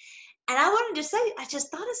 And I wanted to say, I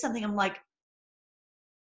just thought of something. I'm like,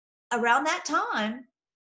 around that time,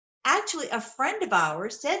 actually a friend of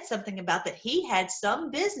ours said something about that he had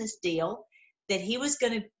some business deal that he was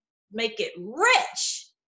going to make it rich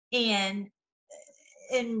in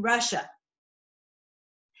Russia.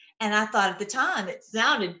 And I thought at the time it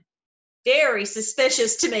sounded very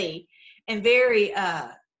suspicious to me, and very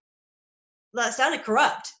well, it sounded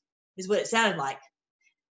corrupt is what it sounded like.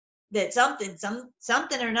 That something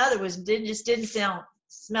or another didn't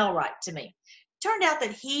smell right to me. Turned out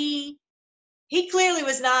that he clearly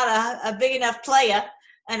was not a big enough player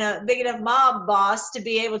and a big enough mob boss to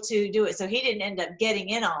be able to do it. So he didn't end up getting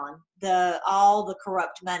in on all the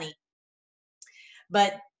corrupt money.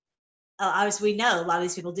 But obviously, we know a lot of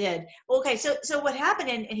these people did. Well, okay, so what happened,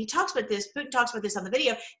 and he talks about this, Putin talks about this on the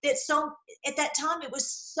video, that so at that time it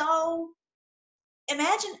was so,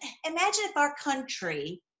 imagine if our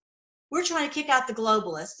country, we're trying to kick out the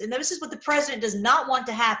globalists, and this is what the president does not want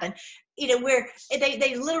to happen, where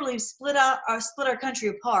they literally split our country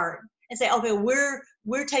apart and say, okay,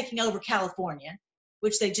 we're taking over California,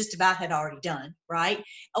 which they just about had already done, right?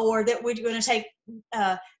 Or that we're going to take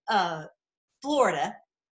Florida,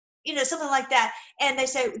 something like that. And they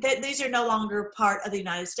say that these are no longer part of the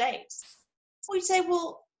United States. We'd say,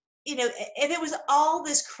 well, if it was all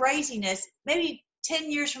this craziness, maybe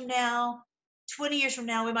 10 years from now, 20 years from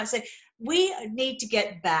now, we might say, we need to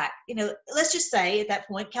get back. Let's just say at that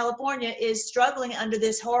point, California is struggling under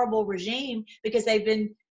this horrible regime because they've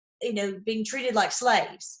been, being treated like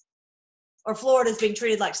slaves, or Florida's being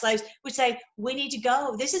treated like slaves. We say, we need to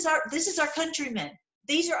go. This is our countrymen.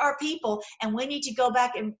 These are our people, and we need to go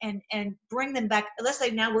back and bring them back. Let's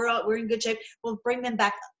say now we're in good shape. We'll bring them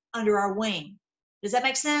back under our wing. Does that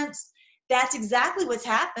make sense? That's exactly what's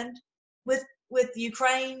happened with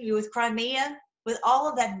Ukraine, with Crimea, with all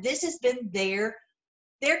of that. This has been their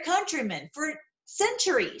countrymen for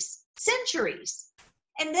centuries.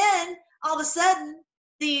 And then all of a sudden,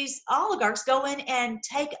 these oligarchs go in and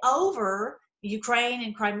take over Ukraine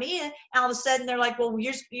and Crimea, and all of a sudden they're like, well,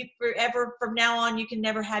 you forever from now on, you can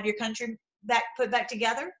never have your country put back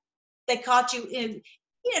together. They caught you in,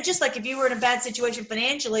 just like if you were in a bad situation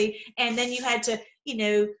financially, and then you had to,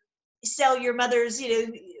 sell your mother's,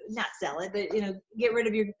 not sell it, but, get rid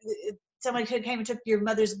of somebody who came and took your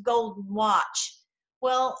mother's golden watch.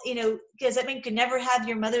 Well, does that mean you can never have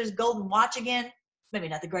your mother's golden watch again? Maybe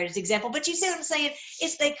not the greatest example, but you see what I'm saying?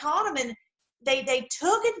 It's they caught them and they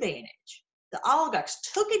took advantage. The oligarchs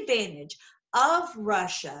took advantage of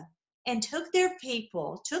Russia and took their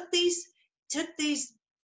people, took these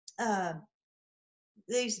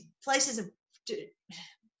places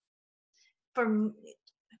for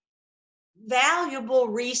valuable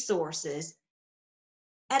resources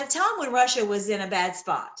at a time when Russia was in a bad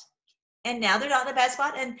spot. And now they're not in a bad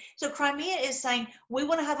spot. And so Crimea is saying, we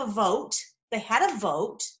want to have a vote. They had a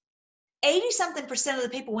vote. 80-something% of the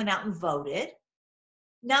people went out and voted.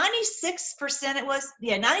 96%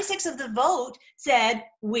 96 of the vote said,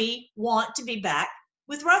 we want to be back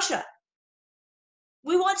with Russia.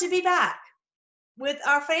 We want to be back with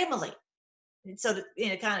our family. And so,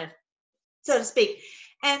 kind of, so to speak.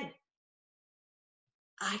 And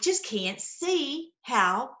I just can't see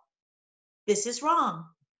how this is wrong.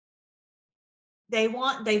 They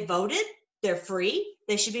voted, they're free,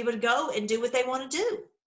 they should be able to go and do what they want to do.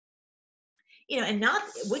 And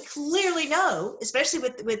we clearly know, especially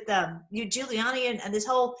with Giuliani and this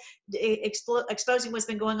whole exposing what's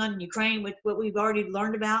been going on in Ukraine, with what we've already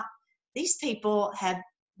learned about, these people have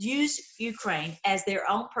used Ukraine as their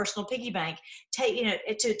own personal piggy bank,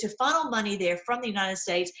 to funnel money there from the United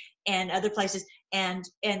States and other places, and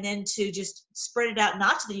then to just spread it out,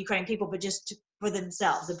 not to the Ukrainian people, but just for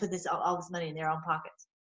themselves, and put all this money in their own pockets.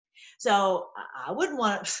 So I wouldn't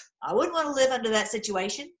want to live under that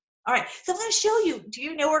situation. All right, so I'm going to show you. Do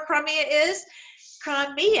you know where Crimea is?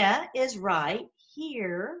 Crimea is right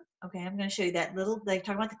here. Okay, I'm going to show you that they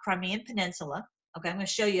talk about the Crimean Peninsula. Okay, I'm going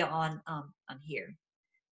to show you on here.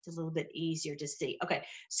 It's a little bit easier to see. Okay,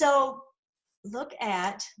 so look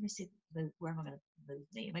at, let me see, where am I going to move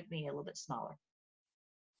me? Make me a little bit smaller.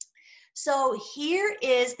 So here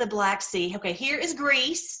is the Black Sea. Okay, here is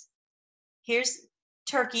Greece. Here's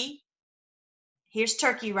Turkey. Here's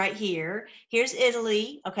Turkey right here. Here's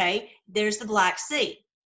Italy. Okay, there's the Black Sea.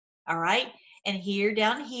 All right, and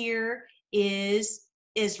down here is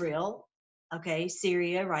Israel. Okay,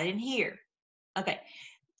 Syria right in here. Okay,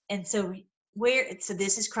 and so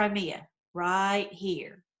this is Crimea right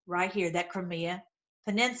here, that Crimea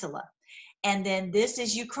Peninsula. And then this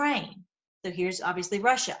is Ukraine. So here's obviously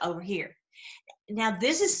Russia over here. Now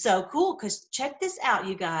this is so cool, because check this out,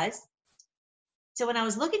 you guys. So when I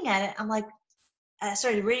was looking at it, I'm like, I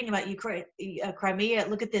started reading about Ukraine, Crimea.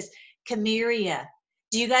 Look at this, Chimeria.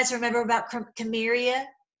 Do you guys remember about Chimeria?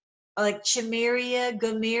 Or like Chimeria,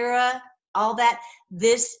 Gomera, all that?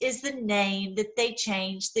 This is the name that they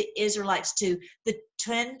changed the Israelites to, the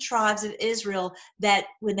 10 tribes of Israel, that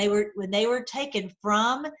when they were taken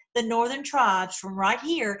from the northern tribes, from right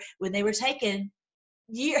here, when they were taken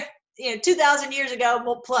 2,000 years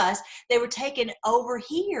ago plus, they were taken over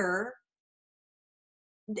here.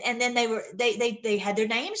 And then they had their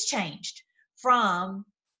names changed from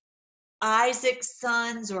Isaac's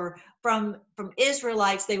sons, or from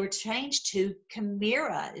Israelites. They were changed to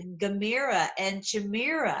Chimera and Gomera and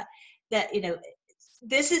Chimera. that,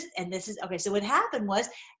 this is okay. So what happened was,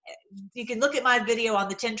 you can look at my video on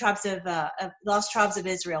the 10 tribes of lost tribes of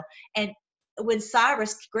Israel. And when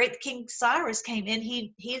Cyrus, great King Cyrus, came in,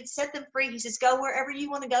 he had set them free. He says, go wherever you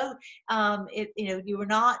want to go. You were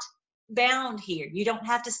not bound here. You don't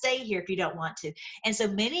have to stay here if you don't want to. And so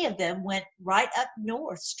many of them went right up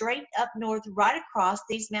north, straight up north, right across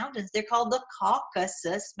these mountains. They're called the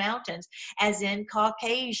Caucasus Mountains, as in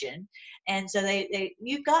Caucasian. And so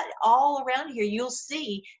you've got all around here, you'll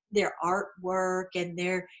see their artwork and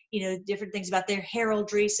their, different things about their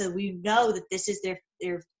heraldry. So we know that this is their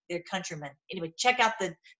countrymen. Anyway, check out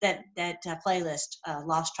that playlist,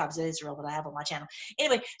 Lost Tribes of Israel, that I have on my channel.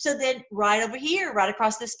 Anyway, so then right over here, right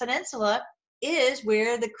across this peninsula, is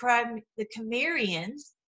where the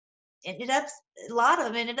Cimmerians ended up. A lot of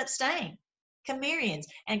them ended up staying. Cimmerians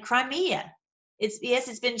and Crimea.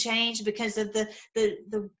 It's been changed because of the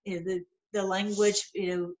language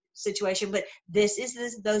situation, but this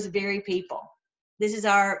is those very people. This is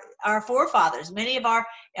our forefathers, many of our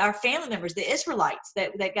family members, the Israelites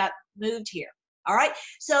that got moved here. All right.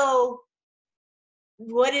 So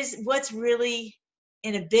what's really,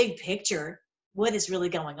 in a big picture, what is really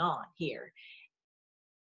going on here?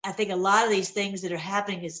 I think a lot of these things that are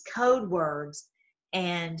happening is code words,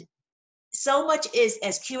 and so much is,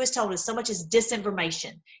 as Q has told us, so much is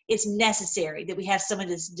disinformation. It's necessary that we have some of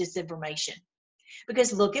this disinformation,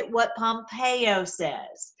 because look at what Pompeo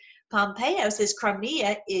says. Pompeo says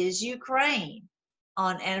Crimea is Ukraine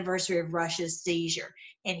on anniversary of Russia's seizure,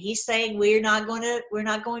 and he's saying we're not going to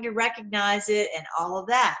recognize it and all of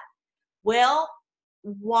that. Well,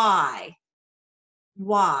 why?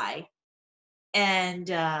 And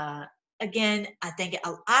again, I think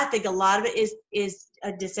a lot of it is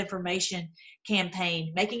a disinformation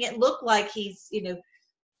campaign, making it look like he's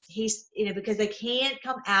because they can't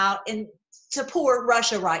come out and support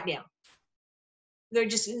Russia right now. They're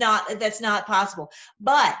just not, that's not possible.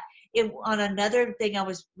 But on another thing I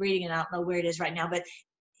was reading, and I don't know where it is right now, but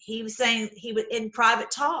he was saying in private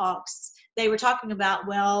talks, they were talking about,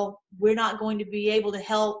 well, we're not going to be able to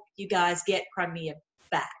help you guys get Crimea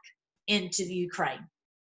back into the Ukraine.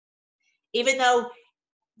 Even though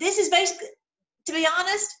this is basically, to be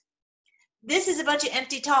honest, this is a bunch of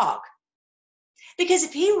empty talk. Because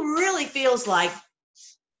if he really feels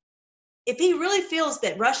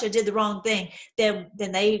that Russia did the wrong thing, then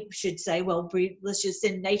they should say, well, let's just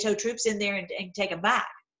send NATO troops in there and take them back.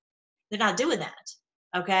 They're not doing that.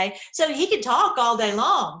 Okay. So he can talk all day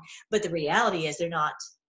long, but the reality is they're not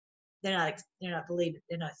believing,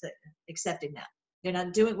 they're not accepting that. We're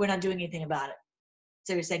not doing anything about it.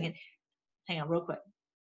 So you're saying, hang on real quick.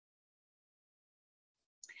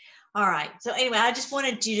 All right. So anyway, I just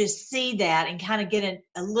wanted you to see that and kind of get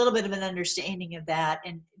a little bit of an understanding of that,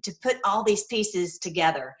 and to put all these pieces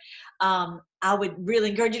together. I would really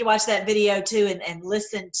encourage you to watch that video too, and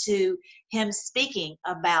listen to him speaking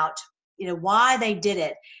about, why they did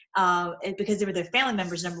it, because they were their family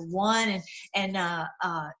members, number one, and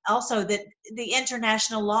also that the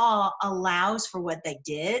international law allows for what they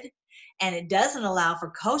did. And it doesn't allow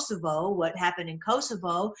for Kosovo, what happened in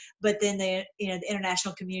Kosovo, but then the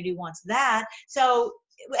international community wants that. So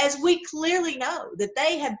as we clearly know, that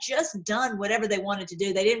they have just done whatever they wanted to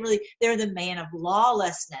do. They're the man of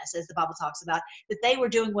lawlessness, as the Bible talks about, that they were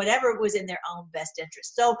doing whatever was in their own best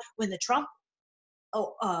interest. So when the Trump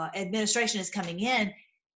administration is coming in,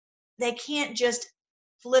 they can't just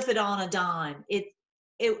flip it on a dime.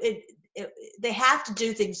 They have to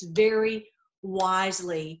do things very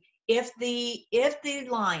wisely. If the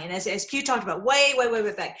lion, as Q talked about way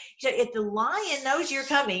back, if the lion knows you're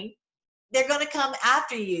coming, they're going to come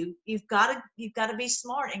after you. You've got to be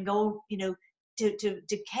smart and go,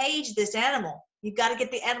 to cage this animal. You've got to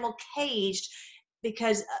get the animal caged,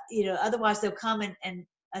 because otherwise they'll come and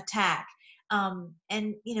attack.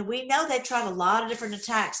 And we know they've tried a lot of different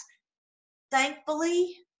attacks.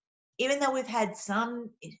 Thankfully, even though we've had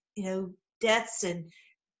some deaths and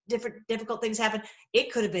different difficult things happen,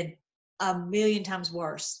 it could have been a million times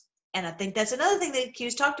worse. And I think that's another thing that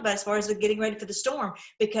Q's talked about as far as they're getting ready for the storm,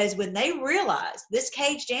 because when they realize this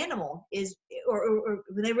caged animal is, or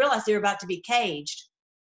when they realize they're about to be caged,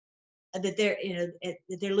 that they're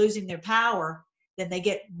losing their power, then they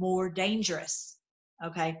get more dangerous.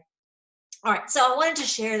 Okay. All right. So I wanted to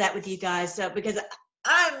share that with you guys, because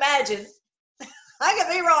I imagine, I could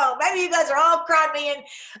be wrong. Maybe you guys are all Crimean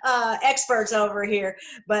experts over here,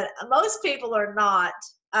 but most people are not.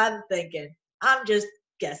 I'm thinking. I'm just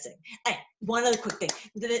guessing. Hey, one other quick thing.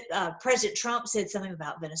 President Trump said something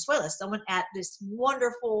about Venezuela. Someone at this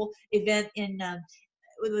wonderful event in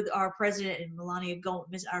with our president and Melania going,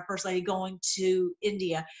 our first lady going to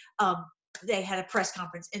India, they had a press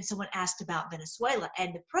conference and someone asked about Venezuela,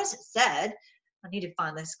 and the president said, I need to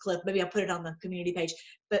find this clip, maybe I'll put it on the community page,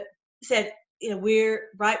 but said, we're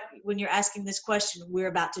right when you're asking this question, we're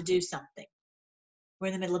about to do something. We're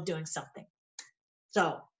in the middle of doing something.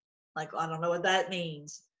 So, like, I don't know what that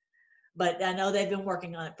means, but I know they've been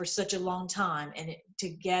working on it for such a long time, and to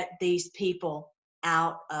get these people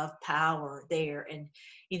out of power there, and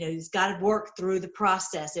he's got to work through the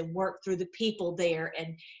process and work through the people there,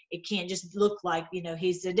 and it can't just look like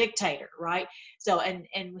he's a dictator, right? So and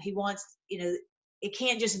he wants it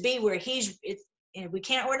can't just be where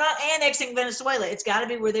we're not annexing Venezuela. It's got to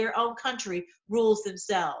be where their own country rules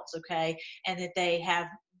themselves, okay? And that they have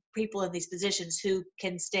people in these positions who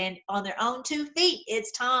can stand on their own 2 feet.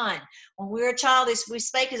 It's time. When we were a child, we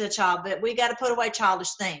spake as a child, but we got to put away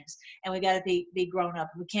childish things, and we got to be grown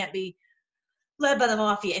up. We can't be led by the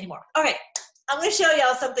mafia anymore. All right, I'm going to show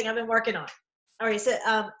y'all something I've been working on. All right, so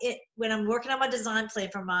when I'm working on my design plan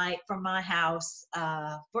for my house,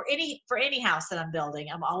 for any house that I'm building,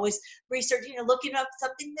 I'm always researching, looking up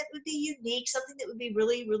something that would be unique, something that would be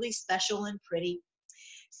really, really special and pretty.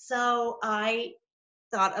 So I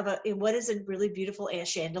thought of what is a really beautiful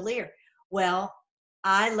chandelier. Well,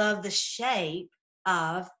 I love the shape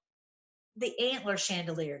of the antler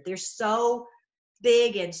chandelier. They're so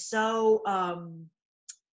big and so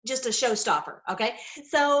just a showstopper. Okay,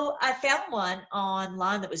 so I found one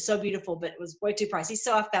online that was so beautiful, but it was way too pricey.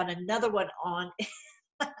 So I found another one on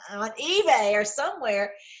on eBay or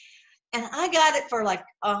somewhere, and I got it for like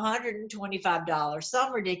 $125,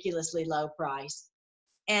 some ridiculously low price.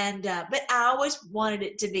 And but I always wanted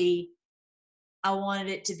it to be. I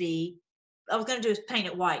was going to do is paint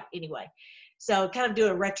it white anyway, so kind of do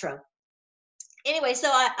a retro. Anyway, so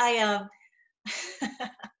I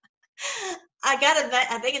I got it,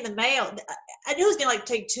 I think, in the mail. I knew it was going to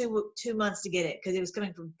take two months to get it because it was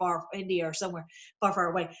coming from far India or somewhere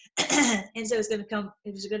far away, and so it was going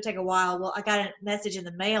to take a while. Well, I got a message in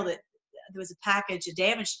the mail that there was a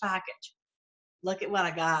damaged package. Look at what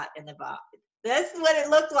I got in the box. That's what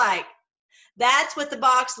it looked like. That's what the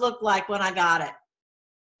box looked like when I got it.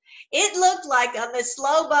 It looked like on this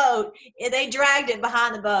slow boat, they dragged it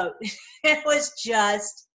behind the boat. It was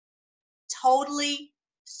just totally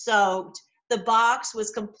soaked. The box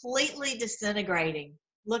was completely disintegrating.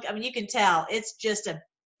 Look, I mean, you can tell it's just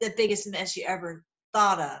the biggest mess you ever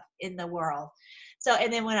thought of in the world. So,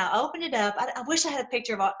 and then when I opened it up, I wish I had a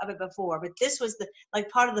picture of it before, but this was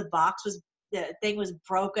part of the box the thing was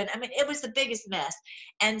broken. I mean, it was the biggest mess.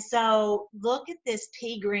 And so look at this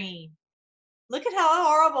pea green. Look at how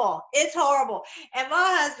horrible. It's horrible. And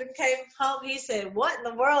my husband came home. He said, what in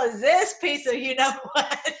the world is this piece of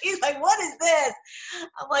what? He's like, what is this?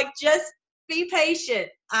 I'm like, just be patient.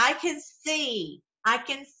 I can see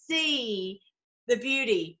the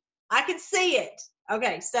beauty. I can see it.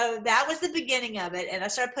 Okay, so that was the beginning of it. And I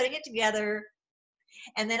started putting it together.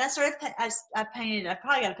 And then I painted, I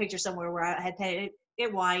probably got a picture somewhere where I had painted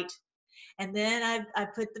it white. And then I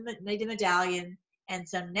made the medallion. And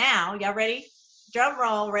so now, y'all ready? Drum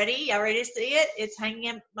roll, ready? Y'all ready to see it? It's hanging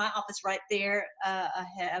in my office right there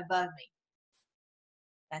above me.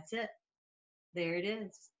 That's it. There it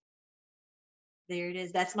is. There it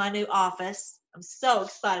is. That's my new office. I'm so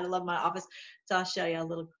excited. I love my office. So I'll show you a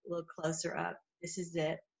little closer up. This is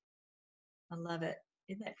it. I love it.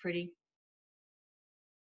 Isn't that pretty?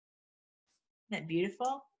 Isn't that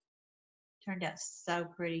beautiful? Turned out so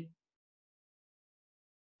pretty.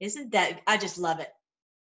 Isn't that? I just love it.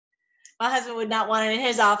 My husband would not want it in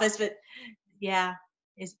his office, but yeah,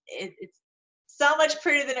 it's so much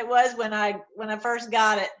prettier than it was when I first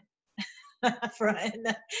got it.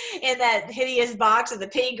 in that hideous box of the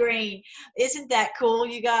pea green. Isn't that cool,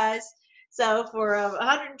 you guys? So for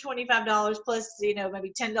 $125 plus,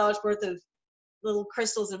 maybe $10 worth of little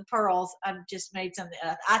crystals and pearls, I've just made something.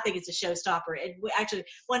 I think it's a showstopper. And actually,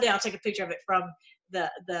 one day I'll take a picture of it from the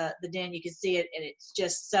den. You can see it, and it's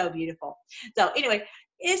just so beautiful. So anyway,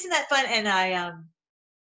 isn't that fun? And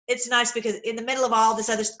it's nice because in the middle of all this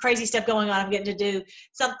other crazy stuff going on, I'm getting to do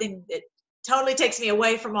something that totally takes me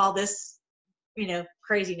away from all this,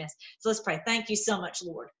 craziness. So let's pray. Thank you so much,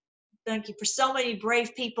 Lord. Thank you for so many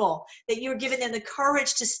brave people that you're giving them the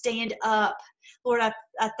courage to stand up. Lord, I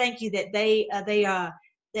thank you that they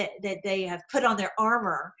have put on their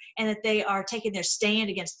armor and that they are taking their stand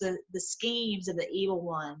against the schemes of the evil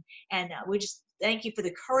one. And we just thank you for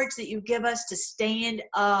the courage that you give us to stand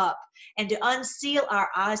up and to unseal our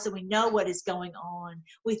eyes so we know what is going on.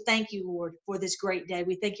 We thank you, Lord, for this great day.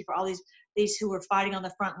 We thank you for all these these who are fighting on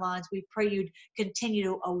the front lines. We pray you'd continue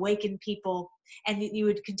to awaken people, and that you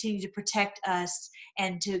would continue to protect us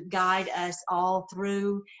and to guide us all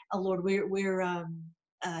through. Lord,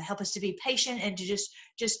 help us to be patient and to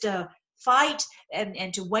just fight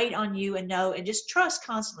and to wait on you and know and just trust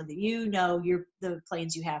constantly that you know the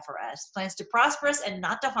plans you have for us, plans to prosper us and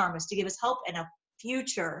not to harm us, to give us hope and a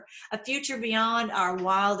future beyond our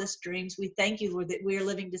wildest dreams. We thank you, Lord, that we're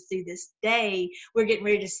living to see this day. We're getting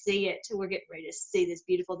ready to see it. We're getting ready to see this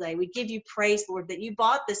beautiful day. We give you praise, Lord, that you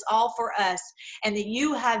bought this all for us and that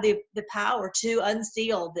you have the power to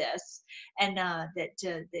unseal this, and that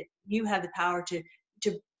you have the power to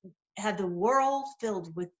have the world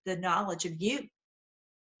filled with the knowledge of you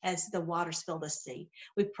as the waters fill the sea.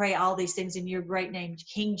 We pray all these things in your great name,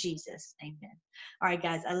 King Jesus. Amen. All right,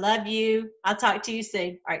 guys, I love you. I'll talk to you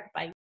soon. All right, bye.